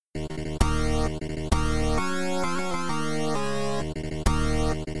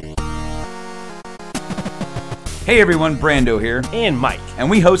Hey everyone, Brando here, and Mike, and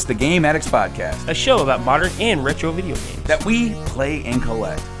we host the Game Addicts Podcast, a show about modern and retro video games that we play and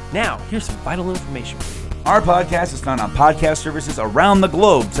collect. Now, here's some vital information for you. Our podcast is found on podcast services around the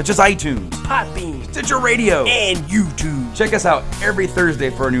globe, such as iTunes, Podbean, Stitcher Radio, and YouTube. Check us out every Thursday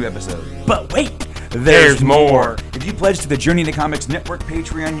for a new episode. But wait, there's more. If you pledge to the Journey to Comics Network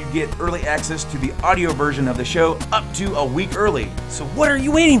Patreon, you get early access to the audio version of the show up to a week early. So what are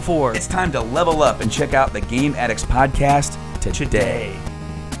you waiting for? It's time to level up and check out the Game Addicts Podcast today.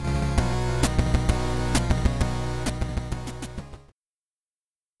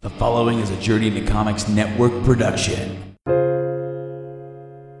 The following is a Journey to Comics Network production.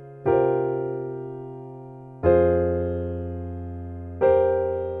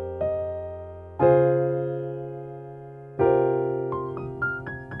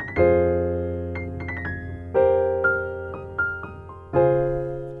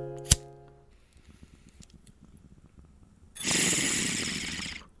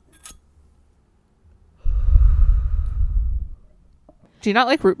 Do you not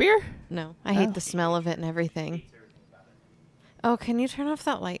like root beer? No, I hate the smell of it and everything. Oh, can you turn off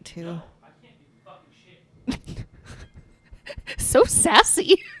that light too? So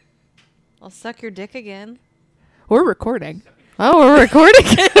sassy. I'll suck your dick again. We're recording. Oh, we're recording.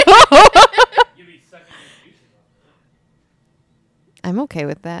 I'm okay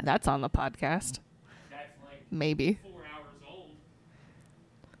with that. That's on the podcast. Maybe.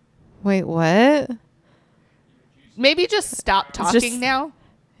 Wait, what? Maybe just stop talking now.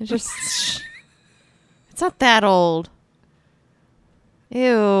 It's just... It's not that old.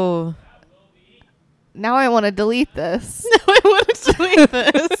 Ew. Now I want to delete this. No, I want to delete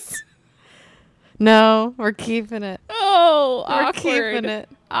this. No, we're keeping it. Oh, We're awkward. keeping it.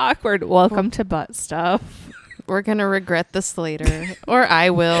 Awkward. Welcome to butt stuff. We're going to regret this later. Or I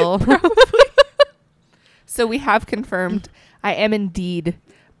will. So we have confirmed I am indeed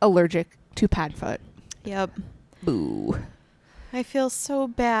allergic to Padfoot. Yep. Boo. I feel so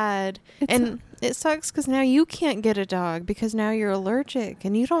bad. And it sucks because now you can't get a dog because now you're allergic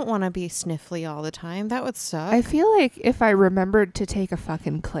and you don't want to be sniffly all the time. That would suck. I feel like if I remembered to take a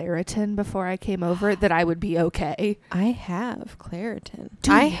fucking Claritin before I came over, that I would be okay. I have Claritin.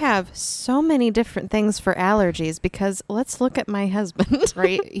 Do I you? have so many different things for allergies because let's look at my husband.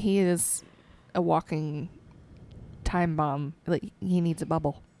 Right? He is a walking time bomb. Like, he needs a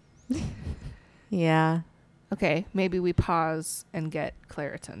bubble. Yeah. Okay, maybe we pause and get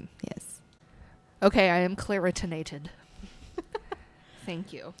Claritin. Yes. Okay, I am Claritinated.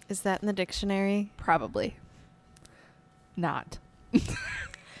 Thank you. Is that in the dictionary? Probably. Not.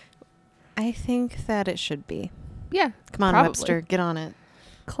 I think that it should be. Yeah. Come on, probably. Webster, get on it.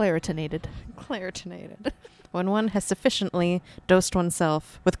 Claritinated. Claritinated. When one has sufficiently dosed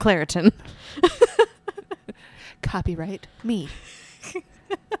oneself with Claritin. Copyright me.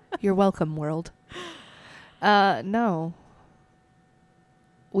 You're welcome, world. No.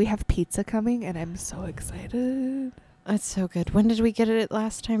 We have pizza coming and I'm so excited. That's so good. When did we get it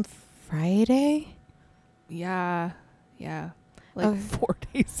last time? Friday? Yeah. Like 4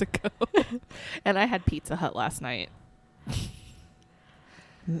 days ago. And I had Pizza Hut last night.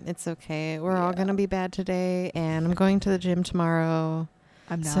 It's okay. We're all going to be bad today, and I'm going to the gym tomorrow.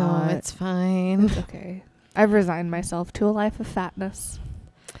 I'm not. So it's fine. It's okay. I've resigned myself to a life of fatness.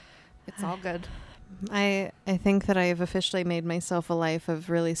 It's all good. I think that I have officially made myself a life of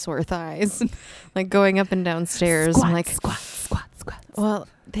really sore thighs. Like going up and down stairs. I'm like, squats. well,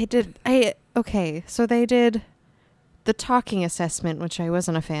 they did. So they did the talking assessment, which I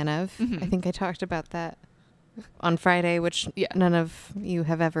wasn't a fan of. Mhm. I think I talked about that on Friday, which Yeah. none of you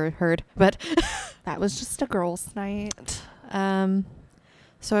have ever heard. But That was just a girls' night.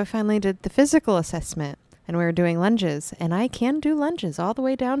 so I finally did the physical assessment. And we were doing lunges, and I can do lunges all the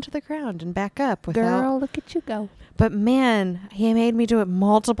way down to the ground and back up without. Girl, look at you go. But man, he made me do it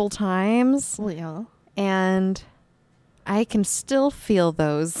multiple times, Well, and I can still feel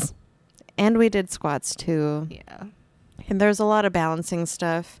those. And we did squats too. yeah. And there's a lot of balancing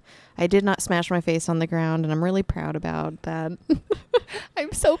stuff. I did not smash my face on the ground, and I'm really proud about that.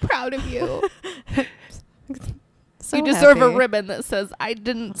 I'm so proud of you. So you deserve a happy. ribbon that says, I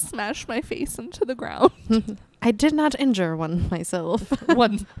didn't smash my face into the ground. I did not injure myself.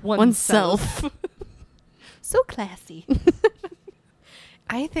 Oneself. So classy.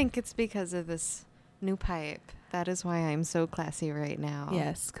 I think it's because of this new pipe. That is why I'm so classy right now.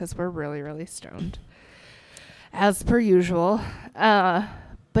 Yes, because we're really, really stoned. As per usual.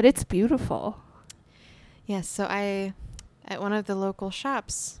 But it's beautiful. Yes, so at one of the local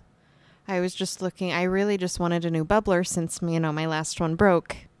shops, I was just looking. I really just wanted a new bubbler since, my last one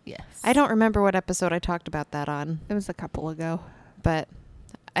broke. Yes. I don't remember what episode I talked about that on, It was a couple ago. but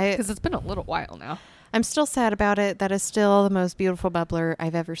Because it's been a little while now. I'm still sad about it. That is still the most beautiful bubbler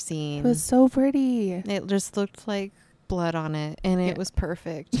I've ever seen. It was so pretty. It just looked like blood on it, and it Yeah. was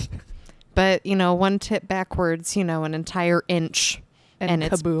perfect. But, one tip backwards, an entire inch, and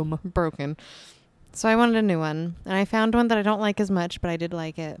it's kaboom. broken. So I wanted a new one, and I found one that I don't like as much, but I did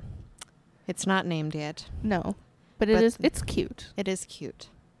like it. It's not named yet. No. But But it's cute. It is cute.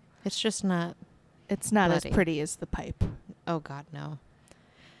 It's just not, It's not bloody. as pretty as the pipe. oh God, no.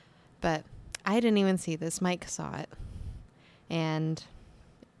 But I didn't even see this. Mike saw it. And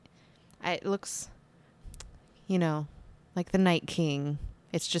it looks, like the Night King.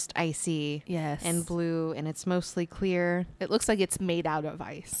 It's just icy Yes. and blue, and it's mostly clear. It looks like it's made out of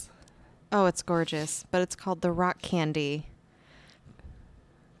ice. Oh, it's gorgeous. But it's called the Rock Candy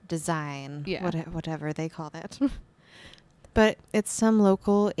design. Yeah. Whatever they call that. But it's some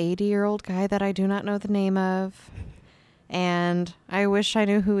local 80-year-old guy that I do not know the name of. And I wish I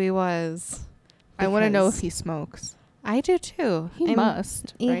knew who he was. I want to know if because he smokes. I do too. He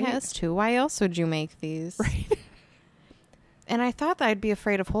must. He right? has to. Why else would you make these? Right. And I thought that I'd be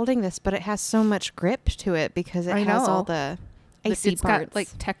afraid of holding this, but it has so much grip to it because it I has all know. the icy It's parts. got like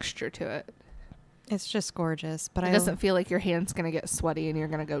texture to it. It's just gorgeous. But It doesn't feel like your hand's going to get sweaty and you're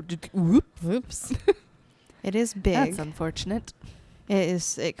going to go, whoop. Oops. It is big. That's unfortunate.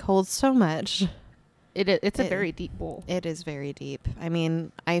 It holds so much. It's a It- very deep bowl. It is very deep. I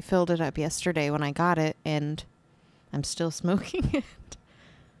mean, I filled it up yesterday when I got it, and I'm still smoking it.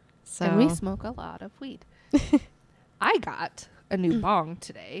 So And we smoke a lot of weed. I got a new bong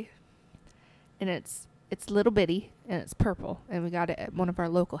today, and it's little bitty and it's purple, and we got it at one of our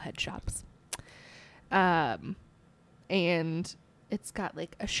local head shops. And it's got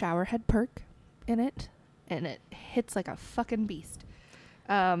like a shower head perk in it, and it hits like a fucking beast.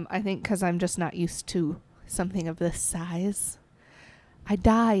 I think because I'm just not used to something of this size. I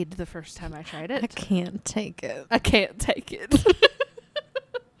died the first time I tried I it. can't take it. I can't take it.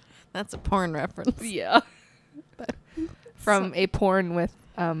 That's a porn reference. Yeah. From a porn with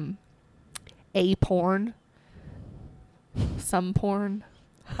a porn, some porn,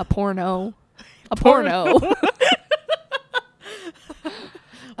 a porno, a porno.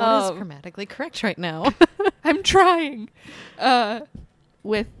 What is grammatically correct right now? I'm trying.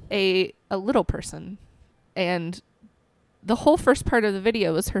 With a little person, and the whole first part of the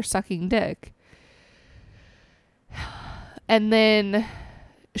video was her sucking dick. And then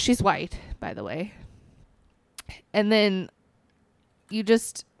she's white, by the way. And then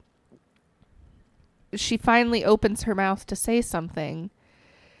she finally opens her mouth to say something,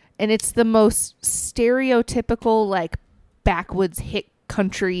 and it's the most stereotypical, like, backwoods hick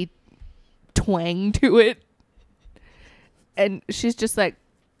country twang to it. And she's just like,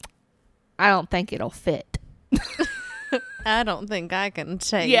 I don't think it'll fit. I don't think I can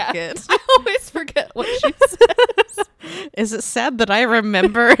take Yeah. it. I always forget what she says. Is it sad that I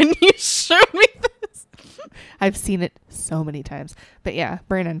remember and you showed me this? I've seen it so many times. But yeah,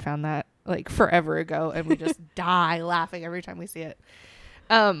 Brandon found that like forever ago, and we just die laughing every time we see it.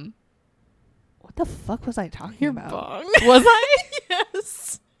 What the fuck was I talking about? Bong. Was I?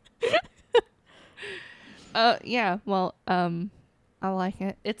 Yes. Yeah, well, I like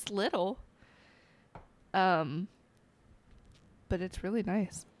it. It's little. But it's really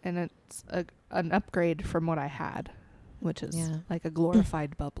nice, and it's an upgrade from what I had, which is Yeah. like a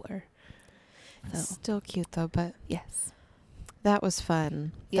glorified bubbler. So, Still cute though, but yes. that was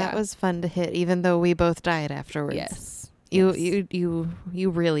fun. Yeah. That was fun to hit, even though we both died afterwards. Yes. You Yes. you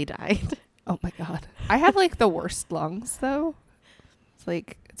really died. Oh my god. I have like the worst lungs though. It's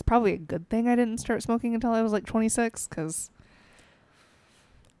like it's probably a good thing I didn't start smoking until I was like 26, cuz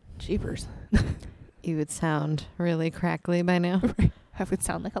jeepers. You would sound really crackly by now. I would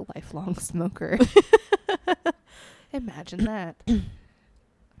sound like a lifelong smoker. Imagine that.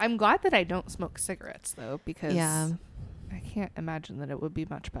 I'm glad that I don't smoke cigarettes though, because Yeah. I can't imagine that it would be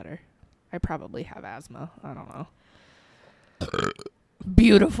much better. I probably have asthma. I don't know.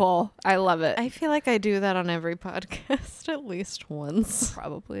 Beautiful. I love it. I feel like I do that on every podcast at least once.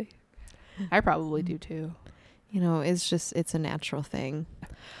 Probably. I probably do too. It's a natural thing.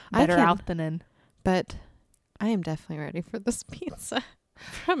 Better can't- out than in. But I am definitely ready for this pizza.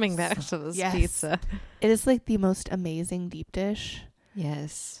 Coming back to this Yes. pizza. It is like the most amazing deep dish.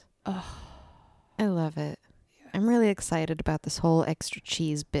 Yes. Oh, I love it. I'm really excited about this whole extra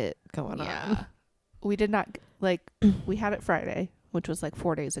cheese bit going on. We did not we had it Friday, which was like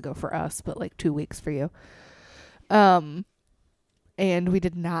 4 days ago for us, but like 2 weeks for you. And we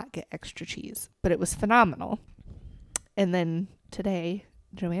did not get extra cheese, but it was phenomenal. And then today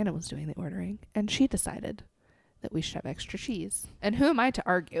Joanna was doing the ordering, and she decided that we should have extra cheese. And who am I to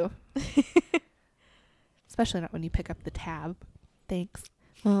argue? Especially not when you pick up the tab. Thanks.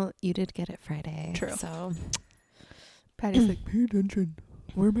 Well, you did get it Friday. True. So Patty's like, pay attention.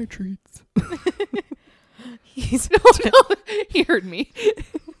 Where are my treats? he's He heard me.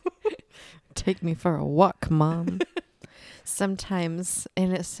 take me for a walk, Mom. Sometimes,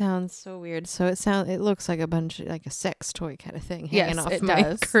 and it sounds so weird. So it looks like like a sex toy kind of thing hanging Yes, off it my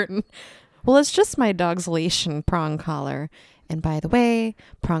does. curtain. Well, it's just my dog's Laetian prong collar. And by the way,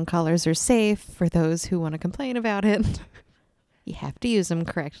 prong collars are safe for those who want to complain about it. You have to use them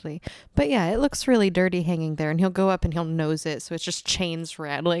correctly. But yeah, it looks really dirty hanging there, and he'll go up and he'll nose it, so it's just chains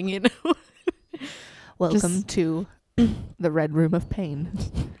rattling, you know. Welcome to the Red Room of Pain.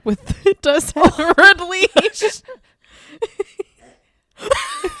 It does have a red leash.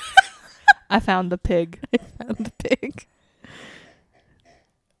 I found the pig. Found the pig.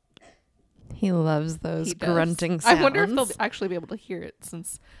 He loves those He does. grunting sounds. I wonder if they'll actually be able to hear it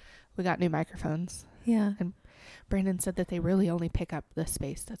since we got new microphones. Yeah. Brandon said that they really only pick up the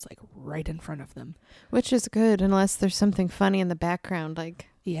space that's like right in front of them. Which is good, unless there's something funny in the background, like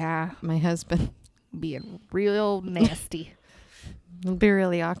Yeah, my husband. being real nasty. It'll be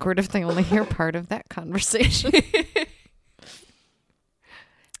really awkward if they only hear part of that conversation.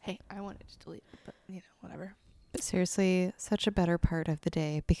 Hey, I wanted to delete it, but whatever. But seriously, such a better part of the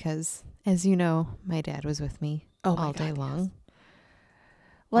day because, as you know, my dad was with me all day long. Yes.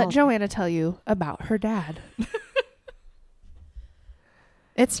 Let All- Joanna tell you about her dad.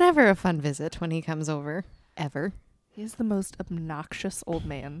 It's never a fun visit when he comes over, ever. He's the most obnoxious old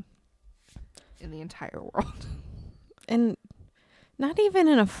man in the entire world. And not even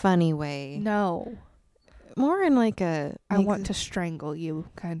in a funny way. No. More in like a... I want to strangle you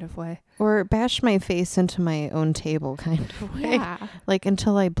kind of way. Or bash my face into my own table kind of way. Yeah. Like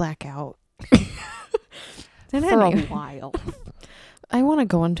until I black out. And For a anyway, while. I want to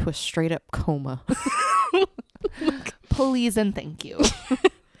go into a straight up coma. Please and thank you.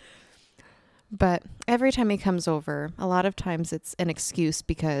 But every time he comes over, a lot of times it's an excuse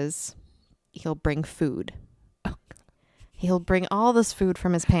because he'll bring food. He'll bring all this food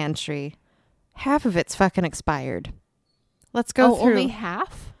from his pantry. Half of it's fucking expired. Let's go through. Only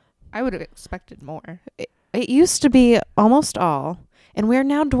half? I would have expected more. It used to be almost all, and we're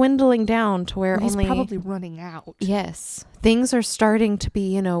now dwindling down to where He's only... probably running out. Yes. Things are starting to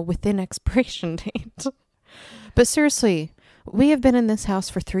be, within expiration date. But seriously, we have been in this house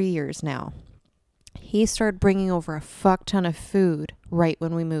for 3 years now. He started bringing over a fuck ton of food right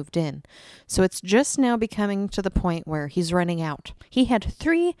when we moved in. So it's just now becoming to the point where he's running out. He had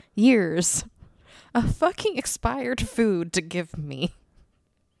 3 years of fucking expired food to give me.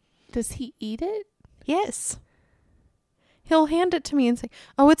 Does he eat it? Yes. He'll hand it to me and say,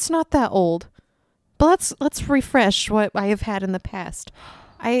 "Oh, it's not that old. But let's refresh what I have had in the past.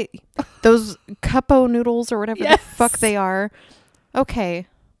 Those Cuppo noodles or whatever the fuck they are. Okay.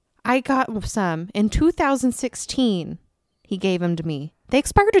 I got some in 2016. He gave them to me. They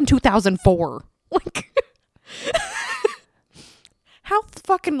expired in 2004. Like how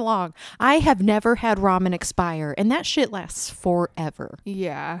fucking long? I have never had ramen expire, and that shit lasts forever.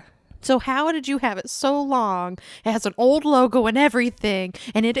 Yeah. So how did you have it so long? It has an old logo and everything,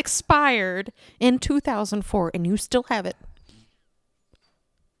 and it expired in 2004, and you still have it.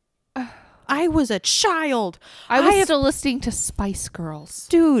 I was a child. I was still listening to Spice Girls.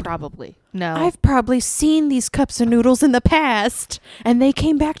 Dude, Probably. No. I've probably seen these cups of noodles in the past, and they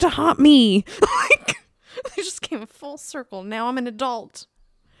came back to haunt me. Like, they just came full circle. Now I'm an adult.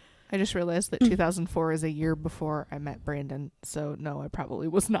 I just realized that 2004 is a year before I met Brandon. So, no, I probably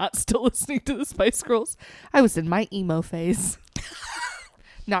was not still listening to the Spice Girls. I was in my emo phase.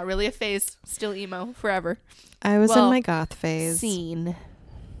 Not really a phase. Still emo forever. I was Well, in my goth phase. Scene.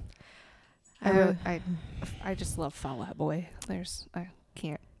 I just love Fall Out Boy. I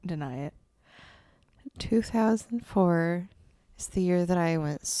can't deny it. 2004 is the year that I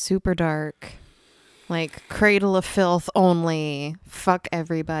went super dark. Like Cradle of Filth only. Fuck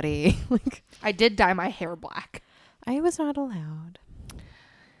everybody. Like I did dye my hair black. I was not allowed.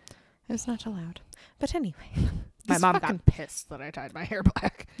 I was not allowed. But anyway, My these mom fucking- got pissed that I dyed my hair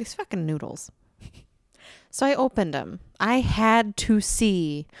black. these fucking noodles. So I opened them. I had to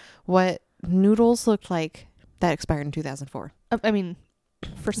see what noodles looked like that expired in 2004. I mean,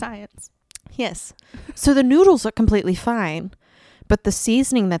 for science. Yes. So the noodles look completely fine, but the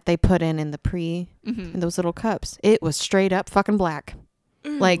seasoning that they put in the in those little cups, it was straight up fucking black.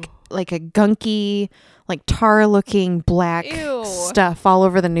 Like a gunky, like tar looking black Ew. stuff all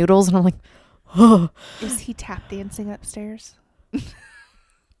over the noodles. And I'm like, oh, Is he tap dancing upstairs?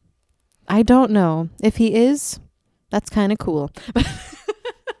 I don't know. If he is, that's kind of cool.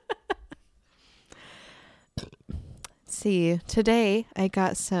 See, today I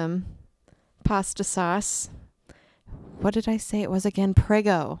got some pasta sauce. What did I say it was again?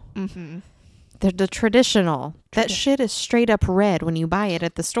 Prego. Mm-hmm. The traditional. That shit is straight up red when you buy it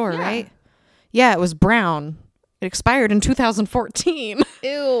at the store, right? Yeah, it was brown. It expired in 2014.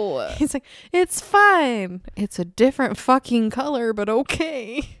 Ew. He's like, it's fine. It's a different fucking color, but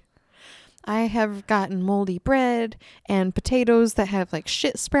okay. I have gotten moldy bread and potatoes that have like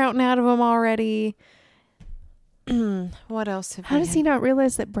shit sprouting out of them already. What else have How does he not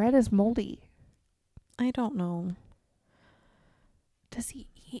realize that bread is moldy? I don't know. Does he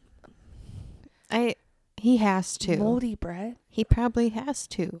eat He has to. moldy bread? He probably has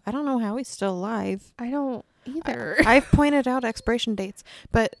to. I don't know how he's still alive. I don't either. I've pointed out expiration dates,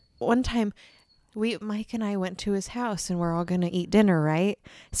 but one time Mike and I went to his house and we're all going to eat dinner, right?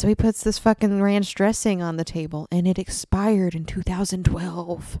 So he puts this fucking ranch dressing on the table and it expired in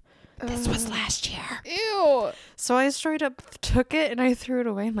 2012. This was last year. Ew. So I straight up took it and I threw it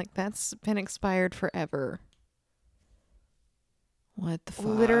away. I'm like, that's been expired forever. What the fuck?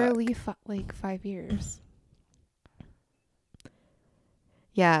 Literally like 5 years.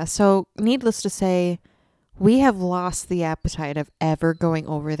 Yeah, so needless to say, we have lost the appetite of ever going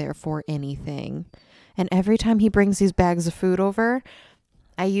over there for anything. And every time he brings these bags of food over,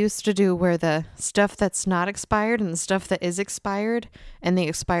 I used to do where the stuff that's not expired and the stuff that is expired, and the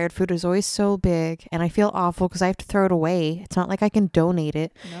expired food is always so big, and I feel awful because I have to throw it away. It's not like I can donate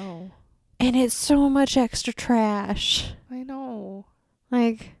it. No. And it's so much extra trash. I know.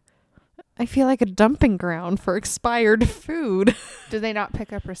 Like, I feel like a dumping ground for expired food. Do they not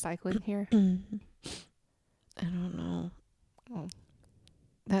pick up recycling here? I don't know. Oh.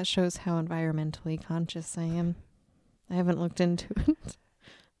 That shows how environmentally conscious I am. I haven't looked into it.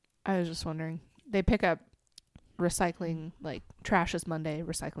 I was just wondering. They pick up recycling, like trash is Monday,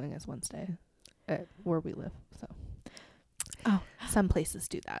 recycling is Wednesday at where we live. So, some places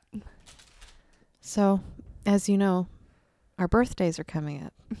do that. So, as you know, our birthdays are coming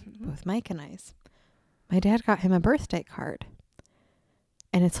up, both Mike and I's. My dad got him a birthday card,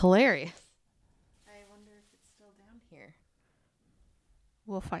 and it's hilarious. I wonder if it's still down here.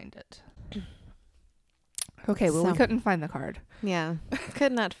 We'll find it. Okay, well, we So- couldn't find the card. Yeah,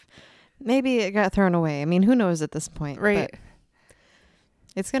 could not. Maybe it got thrown away. I mean, who knows at this point? Right. But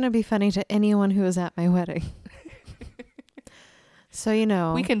it's going to be funny to anyone who was at my wedding. So, you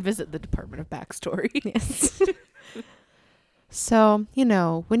know. We can visit the Department of Backstory. Yes. So, you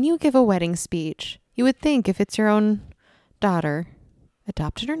know, when you give a wedding speech, you would think if it's your own daughter,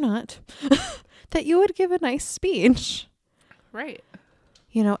 adopted or not, that you would give a nice speech. Right.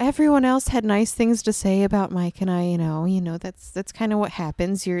 You know, everyone else had nice things to say about Mike and I, you know, that's kind of what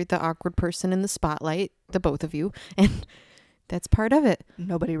happens. You're the awkward person in the spotlight, the both of you, and that's part of it.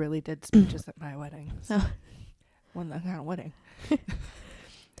 Nobody really did speeches at my wedding. So. No. Wasn't that kind of wedding.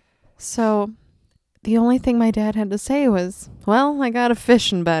 So the only thing my dad had to say was, well, I got a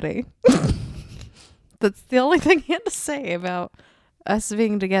fishing buddy. That's the only thing he had to say about us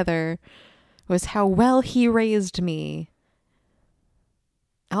being together, was how well he raised me.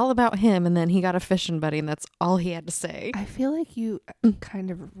 All about him, and then he got a fishing buddy, and that's all he had to say. I feel like you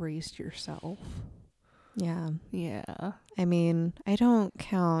kind of raised yourself. Yeah. Yeah. I mean, I don't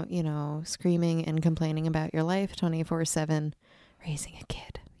count, you know, screaming and complaining about your life 24/7 raising a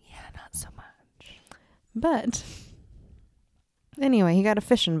kid. Yeah, not so much. But anyway, he got a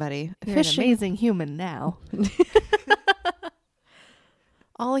fishing buddy. You're an amazing human now.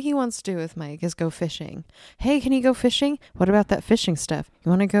 All he wants to do with Mike is go fishing. Hey, can you go fishing? What about that fishing stuff? You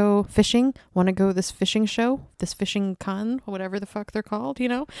want to go fishing? Want to go this fishing show? This fishing con? Whatever the fuck they're called, you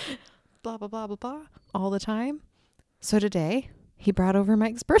know? Blah, blah, blah, blah, blah. All the time. So today, he brought over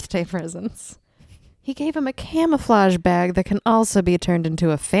Mike's birthday presents. He gave him a camouflage bag that can also be turned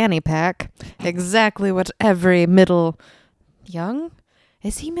into a fanny pack. Exactly what every young?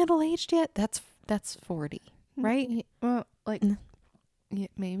 Is he middle-aged yet? That's 40, right? Well, like, yeah,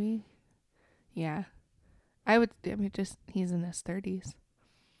 maybe. Yeah. He's in his 30s.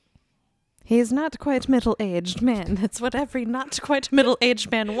 He's not quite middle-aged man. That's what every not quite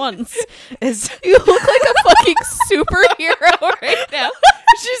middle-aged man wants. Is You look like a fucking superhero right now.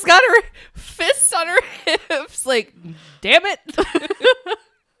 She's got her fists on her hips. Like, damn it.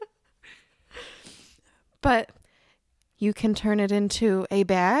 But you can turn it into a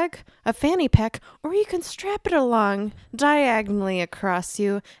bag, a fanny pack, or you can strap it along diagonally across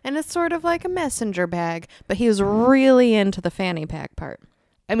you, and it's sort of like a messenger bag. But he was really into the fanny pack part.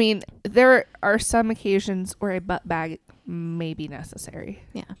 I mean, there are some occasions where a butt bag may be necessary.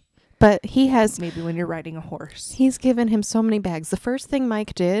 Yeah. But he has, Maybe when you're riding a horse. he's given him so many bags. The first thing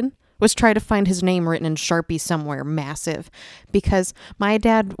Mike did was try to find his name written in Sharpie somewhere massive, because my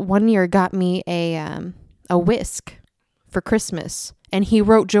dad one year got me a whisk for Christmas, and he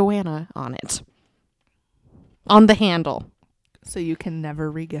wrote Joanna on it, on the handle. So you can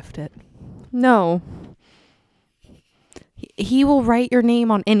never regift it. No. He will write your name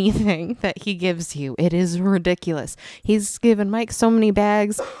on anything that he gives you. It is ridiculous. He's given Mike so many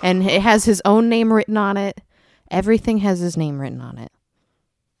bags, and it has his own name written on it. Everything has his name written on it.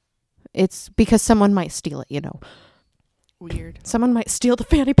 It's because someone might steal it, you know. Weird. Someone might steal the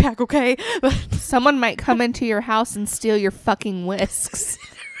fanny pack, okay? Someone might come into your house and steal your fucking whisks.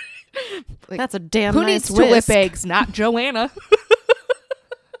 Like, that's a damn who nice needs to whisk. whip eggs? Not Joanna.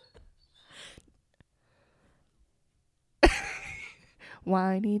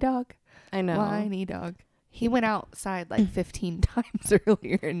 Whiny dog. I know. Whiny dog. He went outside like 15 times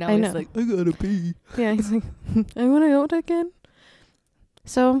earlier, and now I he's know. like, I gotta pee. Yeah, he's like, I want to go out again.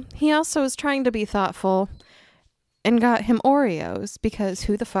 So he also was trying to be thoughtful and got him Oreos, because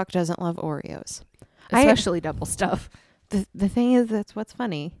who the fuck doesn't love Oreos? Especially double stuff. The thing is, that's what's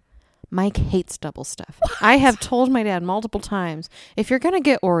funny. Mike hates double stuff. I have told my dad multiple times, if you're going to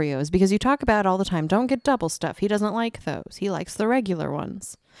get Oreos, because you talk about it all the time, don't get double stuff. He doesn't like those. He likes the regular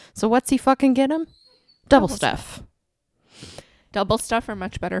ones. So what's he fucking get him? Double stuff. Double stuff are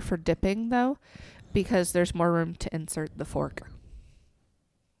much better for dipping, though, because there's more room to insert the fork.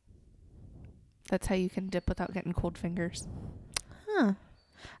 That's how you can dip without getting cold fingers. Huh.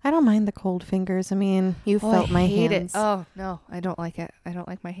 I don't mind the cold fingers. I mean, you felt my hands. Oh, no, I don't like it. I don't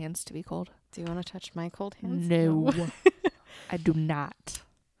like my hands to be cold. Do you want to touch my cold hands? No. I do not.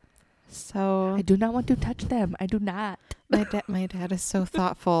 So I do not want to touch them. I do not. my dad is so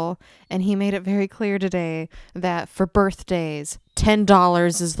thoughtful, and he made it very clear today that for birthdays,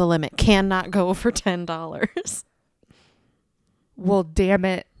 $10 is the limit. Cannot go for $10. Well, damn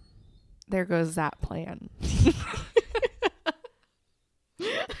it. There goes that plan.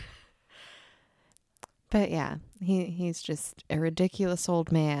 But yeah, he's just a ridiculous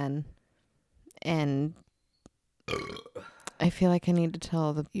old man, and I feel like I need to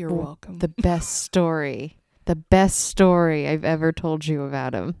tell You're welcome. the best story I've ever told you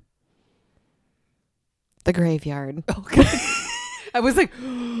about him. The graveyard. Okay. I was like,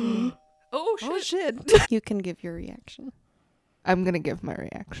 oh shit. You can give your reaction. I'm going to give my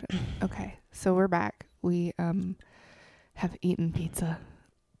reaction. Okay. So we're back. We have eaten pizza,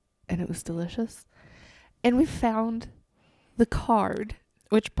 and it was delicious. And we found the card.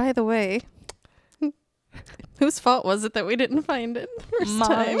 Which, by the way, whose fault was it that we didn't find it the first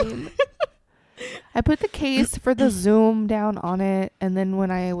time? Mine. I put the case for the Zoom down on it, and then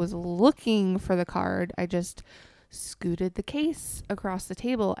when I was looking for the card, I just scooted the case across the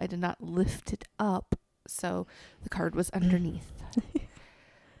table. I did not lift it up, so the card was underneath.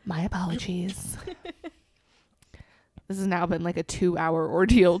 My apologies. This has now been like a 2-hour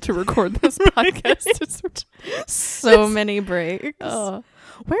ordeal to record this podcast. So many breaks.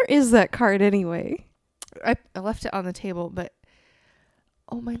 Where is that card anyway? I left it on the table, but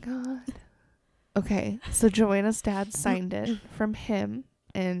oh my God. Okay, so Joanna's dad signed it from him,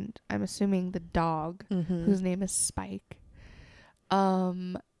 and I'm assuming the dog, whose name is Spike.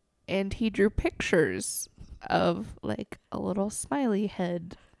 And he drew pictures of like a little smiley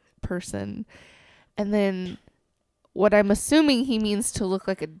head person, and then what I'm assuming he means to look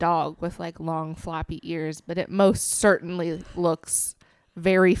like a dog with like long floppy ears, but it most certainly looks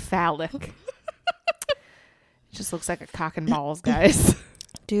very phallic. It just looks like a cock and balls, guys.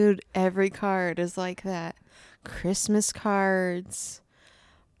 Dude, every card is like that. Christmas cards,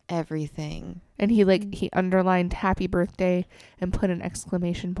 everything. And he underlined happy birthday and put an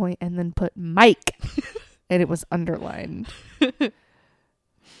exclamation point and then put Mike. And it was underlined. It's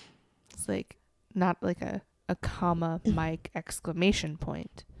like not like a comma, Mike, exclamation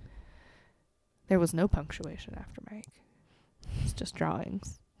point. There was no punctuation after Mike. It's just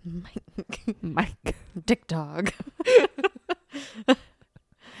drawings. Mike. Dick dog.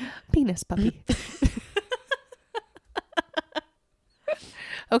 Penis puppy.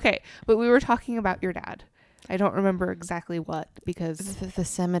 Okay, but we were talking about your dad. I don't remember exactly what, because The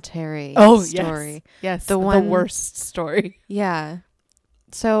cemetery story. Yes, The the one- worst story. Yeah.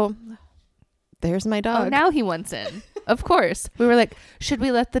 So there's my dog. Oh, now he wants in. Of course. We were like, should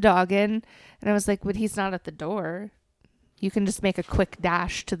we let the dog in? And I was like, but he's not at the door. You can just make a quick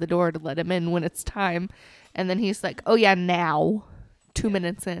dash to the door to let him in when it's time. And then he's like, oh yeah, now. 2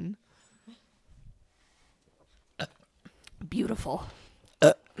 minutes in. Beautiful.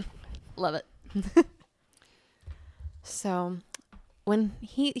 Love it. So when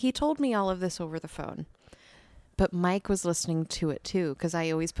he told me all of this over the phone, but Mike was listening to it too, because I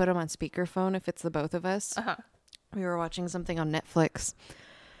always put him on speakerphone if it's the both of us. Uh-huh. We were watching something on Netflix.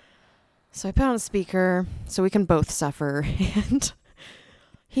 So I put on speaker so we can both suffer. And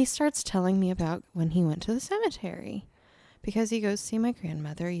he starts telling me about when he went to the cemetery, because he goes to see my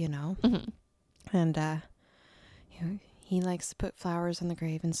grandmother, you know. Mm-hmm. And you know, he likes to put flowers on the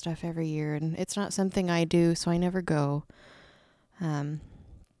grave and stuff every year, and it's not something I do, so I never go.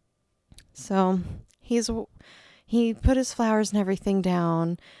 So he put his flowers and everything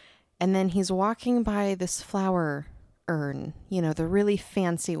down, and then he's walking by this flower urn, you know, the really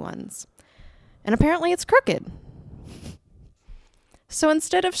fancy ones. And apparently it's crooked. So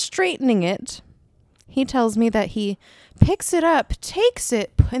instead of straightening it, he tells me that he picks it up, takes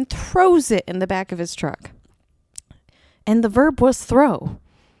it, and throws it in the back of his truck. And the verb was throw.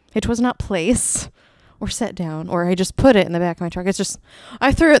 It was not place or set down, or I just put it in the back of my truck. It's just,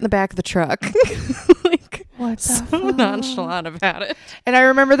 I threw it in the back of the truck. Like, What the so fuck? nonchalant about it. And I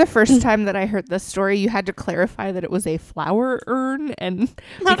remember the first time that I heard this story, you had to clarify that it was a flower urn, and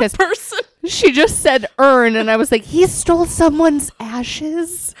Not because a person. she just said urn, and I was like, he stole someone's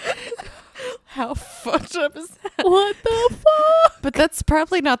ashes. How fucked up is that? What the fuck? But that's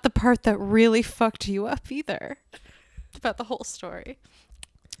probably not the part that really fucked you up either. About the whole story.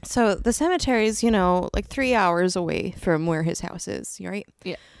 So the cemetery is, you know, like 3 hours away from where his house is, right?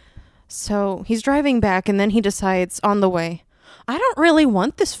 Yeah. So he's driving back, and then he decides on the way, I don't really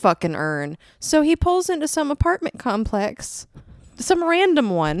want this fucking urn. So he pulls into some apartment complex, some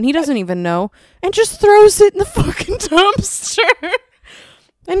random one he doesn't even know, and just throws it in the fucking dumpster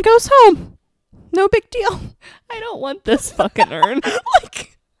and goes home. No big deal. I don't want this fucking urn.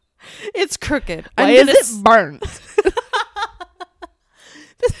 Like, it's crooked. Why I'm is it burnt?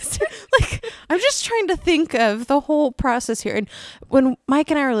 Like, I'm just trying to think of the whole process here. And when Mike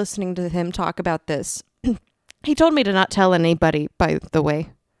and I were listening to him talk about this, he told me to not tell anybody, by the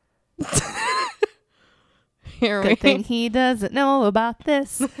way. Here Good thing he doesn't know about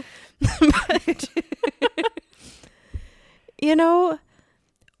this. But, you know,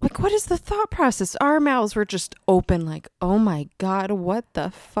 like, what is the thought process? Our mouths were just open, like, oh my God, what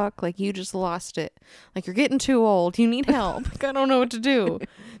the fuck? Like, you just lost it. Like, you're getting too old. You need help. Like, I don't know what to do.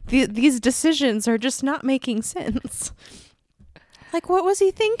 These decisions are just not making sense. Like, what was he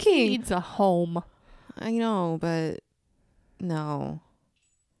He thinking? needs a home. I know, but no.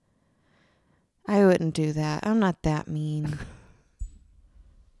 I wouldn't do that. I'm not that mean.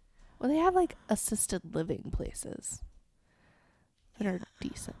 Well, they have like assisted living places that are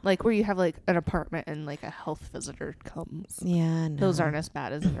decent. Like where you have like an apartment and like a health visitor comes. Yeah, no. Those aren't as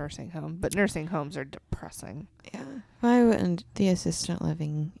bad as a nursing home, but nursing homes are depressing. Yeah. I wouldn't the assistant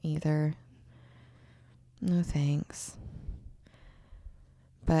living either. No thanks.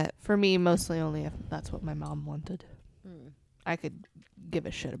 But For me, mostly only if that's what my mom wanted. I could give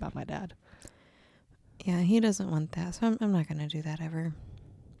a shit about my dad. yeah, he doesn't want that, so I'm not going to do that ever.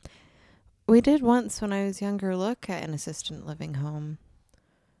 We did once when I was younger look at an assistant living home.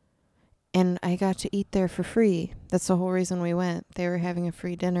 And I got to eat there for free. That's the whole reason we went. They were having a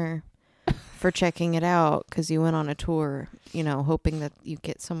free dinner for checking it out because you went on a tour, you know, hoping that you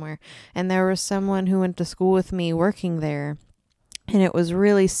get somewhere. And there was someone who went to school with me working there. And it was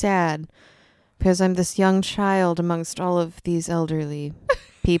really sad because I'm this young child amongst all of these elderly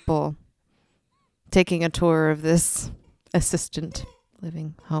people taking a tour of this assistant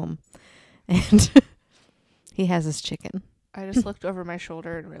living home. And he has his chicken. I just looked over my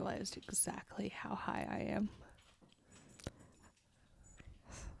shoulder and realized exactly how high I am.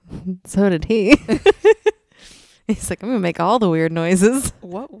 So did he. He's like, I'm going to make all the weird noises.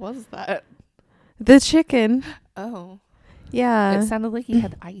 What was that? The chicken. Oh. Yeah. It sounded like he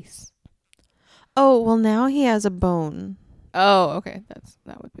had ice. Oh, well, now he has a bone. Oh, okay.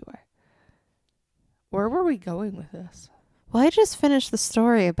 That would be why. Where were we going with this? Well, I just finished the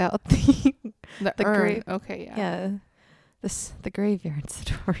story about the The urn. grave. Okay, yeah. the graveyard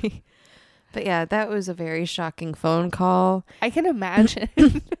story. But yeah, that was a very shocking phone call. I can imagine.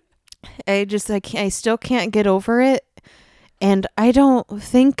 I still can't get over it. And I don't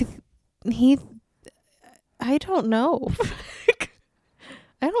think I don't know.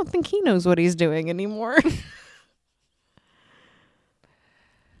 I don't think he knows what he's doing anymore.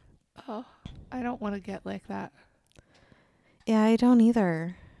 Oh, I don't want to get like that. Yeah, I don't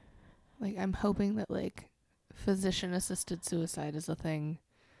either. Like, I'm hoping that, like, physician-assisted suicide is a thing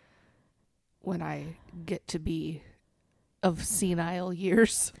when I get to be of senile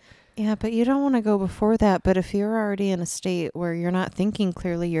years. Yeah, but you don't want to go before that. But if you're already in a state where you're not thinking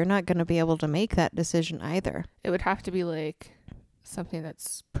clearly, you're not going to be able to make that decision either. It would have to be, like, something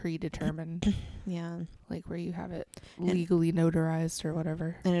that's predetermined, Yeah. like where you have it legally notarized or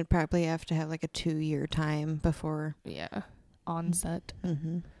whatever. And it'd probably have to have like a 2-year time before. Yeah. Onset.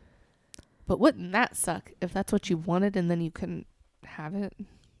 Mm-hmm. But wouldn't that suck if that's what you wanted and then you couldn't have it?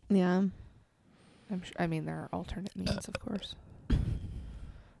 Yeah. I mean, there are alternate means, of course.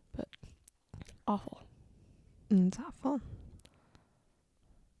 But awful. It's awful.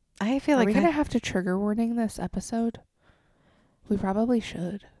 I feel Are like we going to have to trigger warning this episode? We probably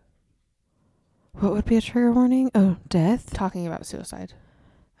should. What would be a trigger warning? Oh, death? Talking about suicide.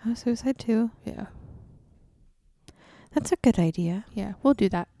 Oh, suicide too. Yeah. That's a good idea. Yeah, we'll do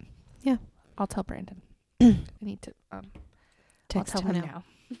that. Yeah. I'll tell Brandon. I need to Text I'll tell him him now.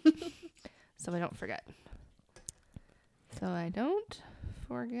 So I don't forget. So I don't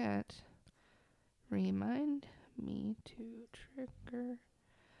forget. Remind me to trigger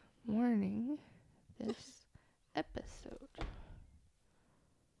warning this episode.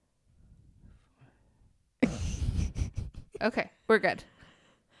 Okay, we're good.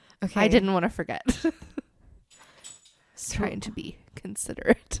 Okay. I didn't want to forget. So, Trying to be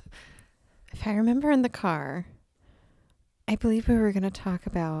considerate. if I remember in the car, I believe we were going to talk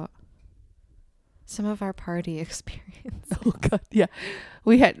about some of our party experience. Oh god, yeah.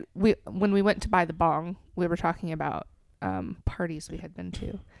 When we went to buy the bong, we were talking about parties we had been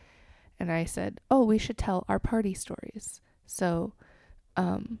to. And I said, "Oh, we should tell our party stories." So,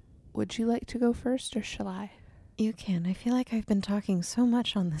 would you like to go first or shall I? You can. I feel like I've been talking so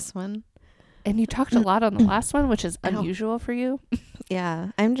much on this one. And you talked a lot on the last one, which is Ow. unusual for you.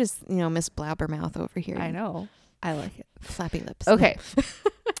 Yeah. I'm just, Miss Blabbermouth over here. I know. I like it. Flappy lips. Okay.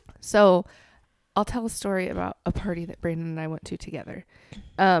 So, I'll tell a story about a party that Brandon and I went to together.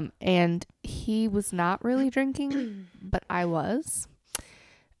 And he was not really drinking, but I was.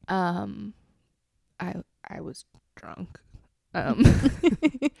 I was drunk. And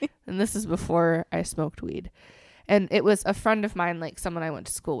this is before I smoked weed. And it was a friend of mine, like someone I went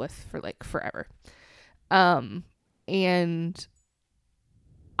to school with for like forever. And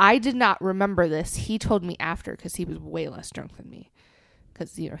I did not remember this. He told me after because he was way less drunk than me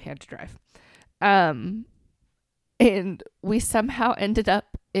because, he had to drive. And we somehow ended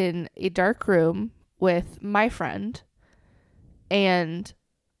up in a dark room with my friend and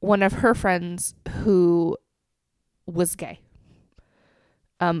one of her friends who was gay.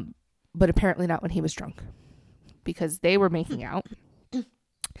 But apparently not when he was drunk because they were making out. And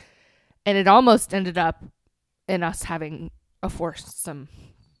it almost ended up in us having a foursome.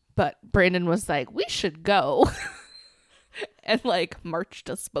 But Brandon was like, "We should go." And like marched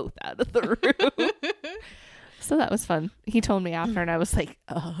us both out of the room. So that was fun. He told me after and I was like,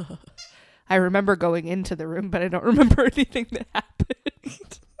 I remember going into the room, but I don't remember anything that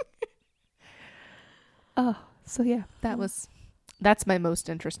happened. So yeah, that's my most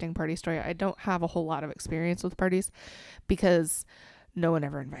interesting party story. I don't have a whole lot of experience with parties because no one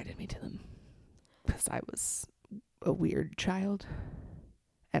ever invited me to them because I was a weird child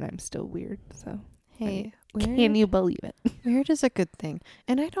and I'm still weird. So Hey, can you believe it? weird is a good thing.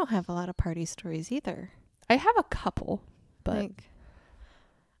 And I don't have a lot of party stories either. I have a couple, but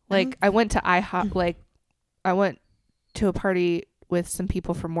Like, I went to IHOP. Like I went to a party with some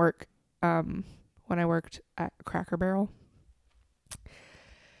people from work when I worked at Cracker Barrel.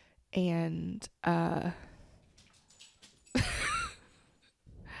 And I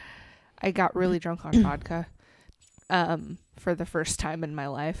got really drunk on vodka for the first time in my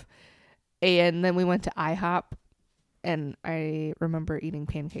life. And then we went to IHOP and I remember eating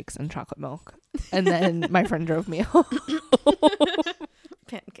pancakes and chocolate milk. And then my friend drove me home.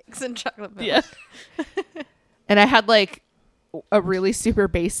 pancakes and chocolate milk. Yeah. And I had like a really super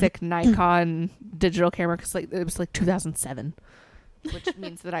basic Nikon digital camera because like it was like 2007, which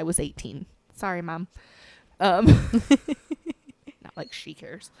means that I was 18. Sorry, Mom. Not like she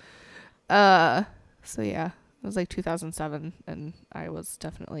cares. So yeah, it was like 2007, and I was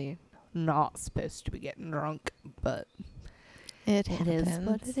definitely not supposed to be getting drunk, but It is happens.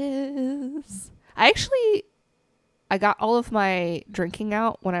 what it is. I got all of my drinking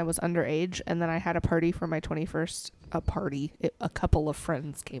out when I was underage, and then I had a party for my 21st. A couple of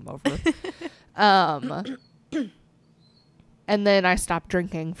friends came over. And then I stopped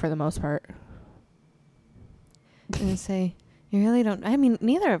drinking for the most part. And say, you really don't. I mean,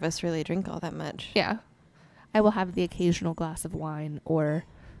 neither of us really drink all that much. Yeah. I will have the occasional glass of wine or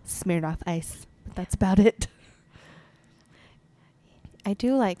Smirnoff Ice, but that's about it. I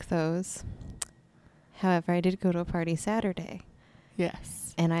do like those. However, I did go to a party Saturday.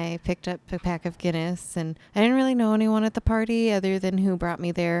 Yes. And I picked up a pack of Guinness, and I didn't really know anyone at the party other than who brought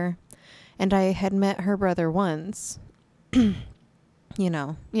me there. And I had met her brother once. you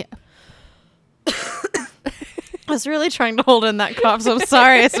know. Yeah. I was really trying to hold in that cough, so I'm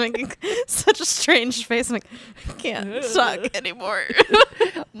sorry. It's making such a strange face. I'm like, I can't talk anymore.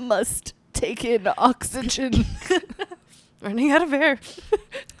 Must take in oxygen. Running out of air.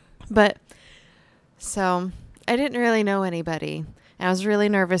 But, so, I didn't really know anybody. And I was really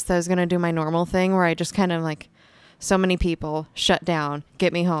nervous that I was going to do my normal thing where I just kind of like, so many people, shut down,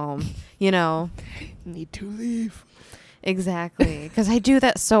 get me home, you know. Need to leave. Exactly. Because I do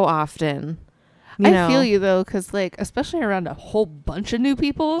that so often. I feel you though, because like especially around a whole bunch of new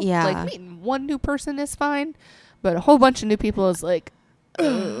people. Yeah. Like meeting one new person is fine, but a whole bunch of new people is like,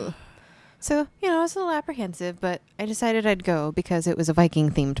 ugh. So, you know, I was a little apprehensive, but I decided I'd go because it was a Viking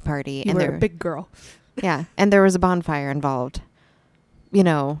themed party. You were a big girl. Yeah. And there was a bonfire involved, you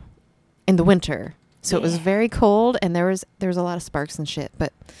know, in the winter. So it was very cold and there was a lot of sparks and shit.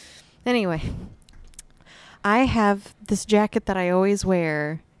 But anyway, I have this jacket that I always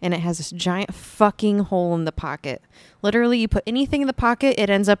wear. And it has this giant fucking hole in the pocket. Literally, you put anything in the pocket, it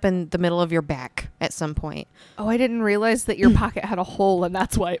ends up in the middle of your back at some point. Oh, I didn't realize that your pocket had a hole and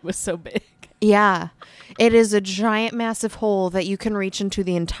that's why it was so big. Yeah. It is a giant, massive hole that you can reach into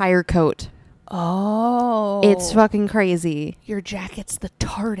the entire coat. Oh. It's fucking crazy. Your jacket's the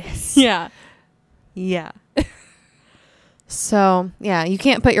TARDIS. Yeah. Yeah. So, yeah, you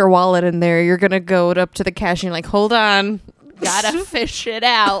can't put your wallet in there. You're going to go up to the cashier and like, hold on. Gotta fish it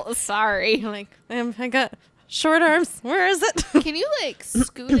out. Sorry. You're like, I got short arms. Where is it? Can you like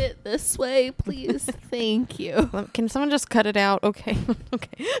scoot it this way, please? Thank you. Can someone just cut it out? Okay.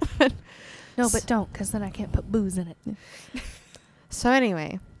 Okay. No, but don't, because then I can't put booze in it. So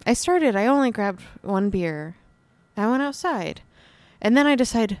anyway, I only grabbed one beer. I went outside. And then I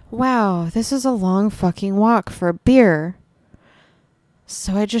decided, wow, this is a long fucking walk for a beer.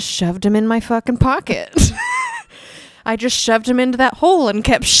 So I just shoved him in my fucking pocket. I just shoved him into that hole and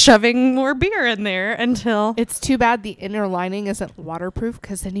kept shoving more beer in there until... It's too bad the inner lining isn't waterproof,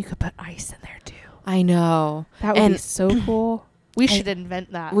 because then you could put ice in there too. I know. That would be so cool. We should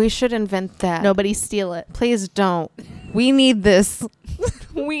invent that. We should invent that. Nobody steal it. Please don't. We need this.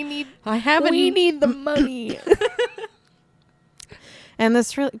 We need the money. And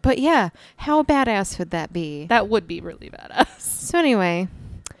this really... But yeah, how badass would that be? That would be really badass. So anyway...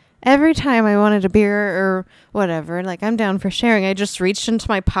 Every time I wanted a beer or whatever, like I'm down for sharing, I just reached into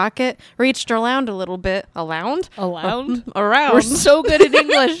my pocket, reached around a little bit. Around? Around? Around. We're so good at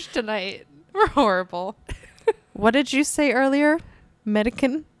English tonight. We're horrible. What did you say earlier?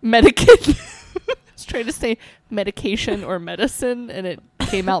 Medican? Medican. I was trying to say medication or medicine, and it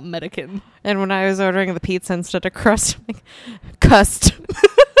came out medican. And when I was ordering the pizza instead of crust, I'm like, cust.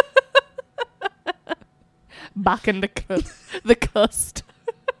 Back in the cust.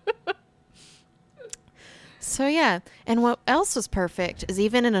 So yeah, and what else was perfect is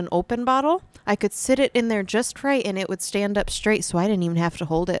even in an open bottle, I could sit it in there just right and it would stand up straight, so I didn't even have to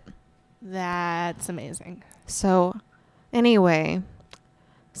hold it. That's amazing. So anyway,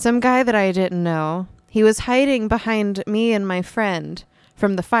 some guy that I didn't know, he was hiding behind me and my friend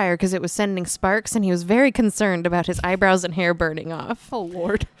from the fire because it was sending sparks, and he was very concerned about his eyebrows and hair burning off. Oh,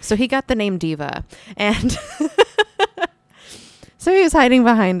 Lord. So he got the name Diva. And... So he was hiding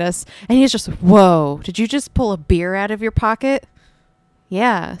behind us, and he's just, whoa, did you just pull a beer out of your pocket?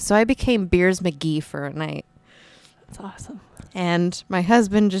 Yeah. So I became Beers McGee for a night. That's awesome. And my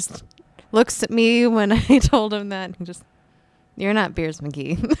husband just looks at me when I told him that, and he just, you're not Beers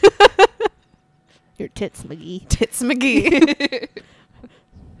McGee. You're Tits McGee. Tits McGee.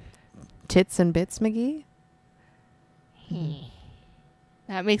 Tits and Bits McGee?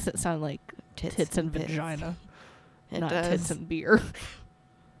 That makes it sound like tits and bits. vagina. It not does. tits and beer.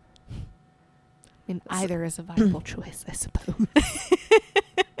 I mean, either is a viable choice, I suppose.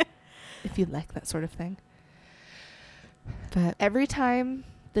 If you like that sort of thing. But Every time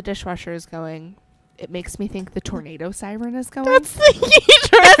the dishwasher is going, it makes me think the tornado siren is going. that's the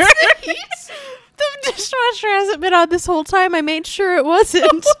heat. The dishwasher hasn't been on this whole time. I made sure it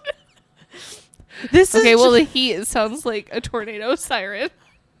wasn't. This is Okay, well, the heat, it sounds like a tornado siren.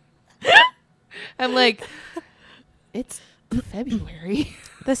 I'm like, it's February.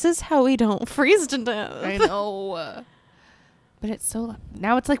 this is how we don't freeze to death. I know. But it's so...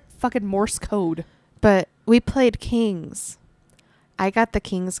 Now it's like fucking Morse code. But we played Kings. I got the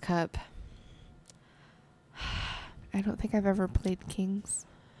King's Cup. I don't think I've ever played Kings.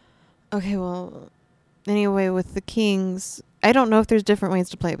 Okay, well, anyway, with the Kings, I don't know if there's different ways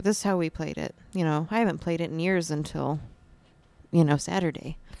to play it, but this is how we played it. You know, I haven't played it in years until,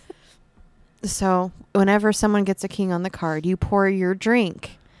 Saturday. So whenever someone gets a king on the card, you pour your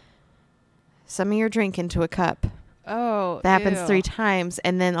drink, some of your drink into a cup. Oh, That happens ew. 3 times.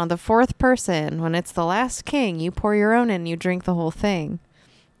 And then on the 4th person, when it's the last king, you pour your own in, you drink the whole thing.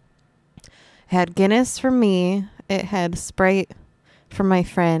 It had Guinness for me. It had Sprite for my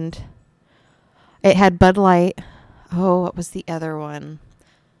friend. It had Bud Light. Oh, what was the other one?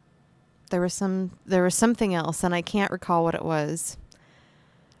 There was something else, and I can't recall what it was.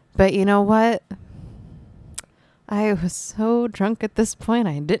 But you know what? I was so drunk at this point,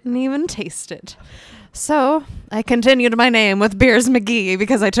 I didn't even taste it. So I continued my name with Beers McGee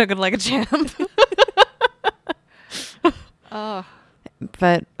because I took it like a champ. Oh,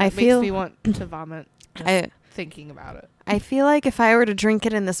 But I feel makes me want to vomit just thinking about it. I feel like if I were to drink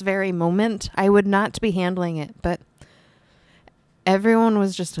it in this very moment, I would not be handling it. But everyone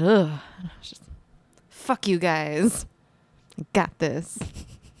was just, ugh. Just, fuck you guys. I got this.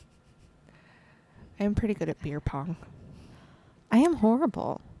 I'm pretty good at beer pong. I am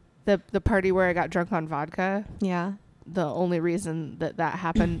horrible. The party where I got drunk on vodka, Yeah. the only reason that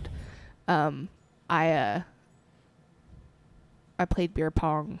happened, I played beer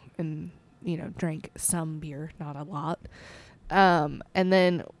pong and, drank some beer, not a lot. And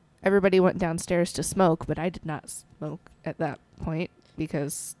then everybody went downstairs to smoke, but I did not smoke at that point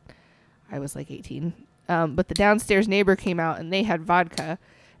because I was like 18. But the downstairs neighbor came out and they had vodka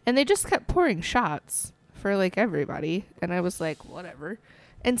and they just kept pouring shots for like everybody. And I was like, whatever.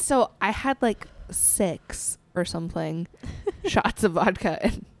 And so I had like 6 or something shots of vodka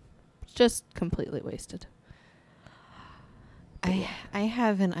and just completely wasted. I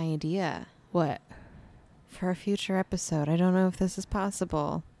have an idea What? for a future episode. I don't know if this is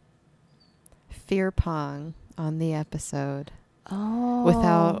possible. Fear pong on the episode Oh.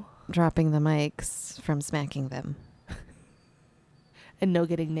 without dropping the mics from smacking them. And no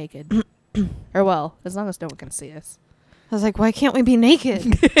getting naked. Or well, as long as no one can see us. I was like, why can't we be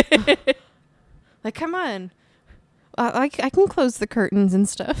naked? Like, come on. I can close the curtains and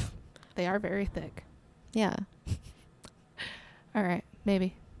stuff. They are very thick. Yeah. All right,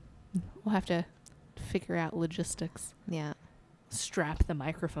 maybe. We'll have to figure out logistics. Yeah. Strap the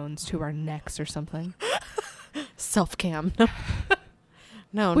microphones to our necks or something. Self-cam.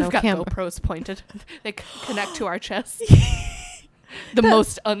 No, We've no got cam. GoPros pointed. They connect to our chest. The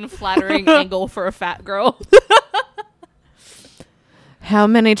most unflattering angle for a fat girl. How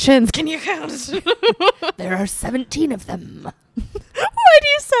many chins can you count? There are 17 of them. Why do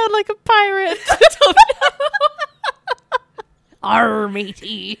you sound like a pirate? Arr,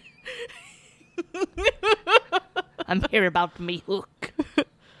 matey. I'm here about me hook.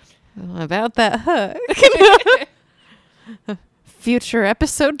 About that hook. Future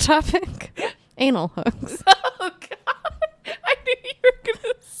episode topic. Anal hooks. Oh, God. I knew you were going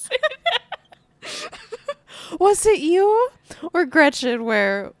to say that. Was it you or Gretchen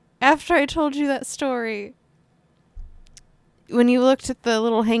where after I told you that story, when you looked at the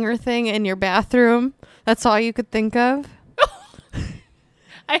little hanger thing in your bathroom, that's all you could think of?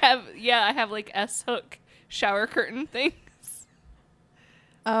 I have like S-hook shower curtain things.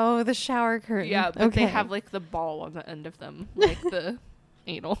 Oh, the shower curtain. Yeah, but they have like the ball on the end of them, like the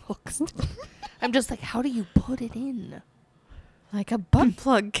anal hooks. I'm just like, how do you put it in? Like a butt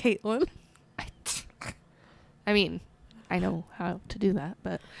plug, Caitlin. I mean, I know how to do that,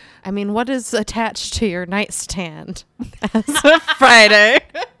 but I mean, what is attached to your nightstand as a Friday?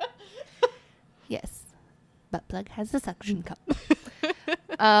 yes, butt plug has a suction cup.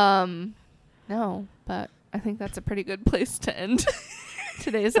 No, but I think that's a pretty good place to end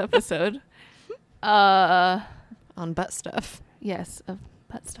today's episode. On butt stuff. Yes, of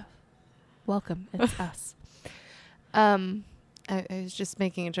butt stuff. Welcome, it's us. I was just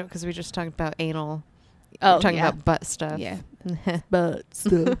making a joke because we just talked about anal. Oh, We're talking yeah. about butt stuff. Yeah. But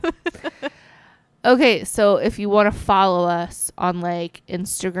still. Okay, so if you want to follow us on like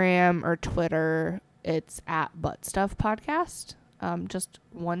Instagram or Twitter, it's at Butt Stuff Podcast. Just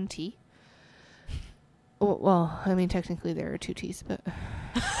 1 T. Well, I mean, technically there are 2 T's, but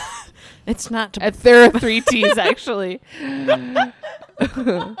It's not. there are 3 T's actually.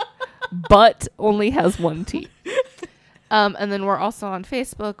 Butt only has 1 T. And then we're also on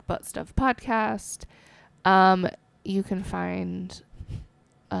Facebook, Butt Stuff Podcast. You can find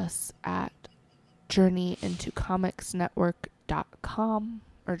us at journeyintocomicsnetwork.com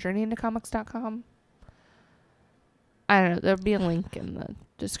or journeyintocomics.com. I don't know. There'll be a link in the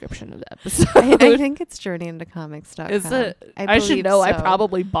description of the episode. I think it's journeyintocomics.com. Is it? I I should believe know. I so.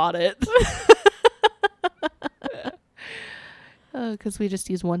 probably bought it. Because we just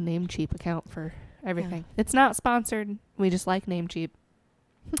use one Namecheap account for everything. Yeah. It's not sponsored. We just like Namecheap.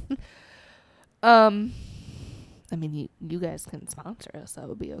 I mean, you guys can sponsor us. That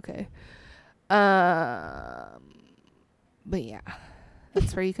would be okay. But yeah,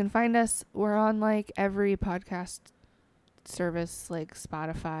 that's where you can find us. We're on like every podcast service like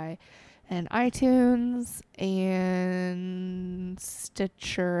Spotify and iTunes and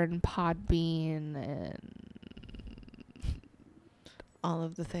Stitcher and Podbean and All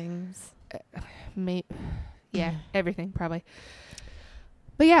of the things. everything probably.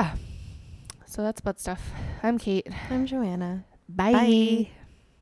 But yeah, so that's butt stuff. I'm Kate. I'm Joanna. Bye. Bye.